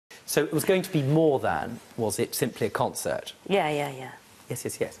So it was going to be more than, was it simply a concert? Yeah.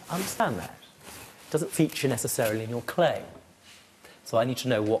 Yes. I understand that. It doesn't feature necessarily in your claim. So I need to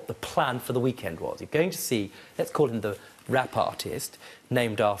know what the plan for the weekend was. You're going to see, let's call him the rap artist,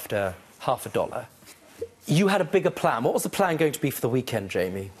 named after $50. You had a bigger plan. What was the plan going to be for the weekend,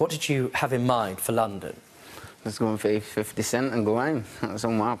 Jamie? What did you have in mind for London? Let's go and pay 50 cents and go home. That's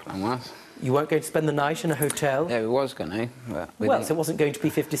all my plan was. You weren't going to spend the night in a hotel? Yeah, we was going to, but we Well, didn't. so it wasn't going to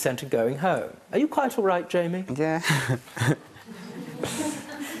be 50 cents and going home. Are you quite all right, Jamie? Yeah.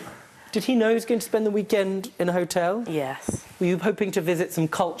 Did he know he was going to spend the weekend in a hotel? Yes. Were you hoping to visit some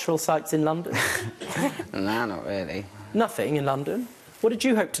cultural sites in London? Nah, not really. Nothing in London? What did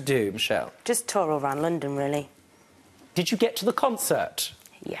you hope to do, Michelle? Just tour around London, really. Did you get to the concert?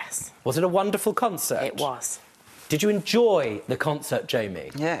 Yes. Was it a wonderful concert? It was. Did you enjoy the concert,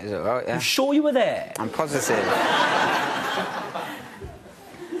 Jamie? Yeah, it was all right, yeah. You sure you were there? I'm positive.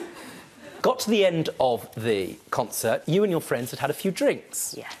 Got to the end of the concert, you and your friends had a few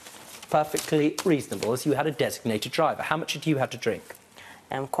drinks. Yeah. Perfectly reasonable, as you had a designated driver. How much did you have to drink?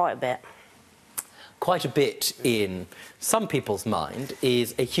 Quite a bit. Quite a bit in some people's mind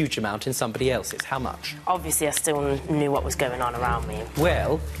is a huge amount in somebody else's. How much? Obviously, I still knew what was going on around me.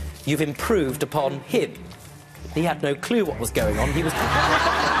 Well, you've improved upon him. He had no clue what was going on.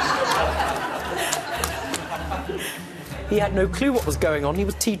 He had no clue what was going on. He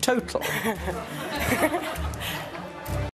was teetotal.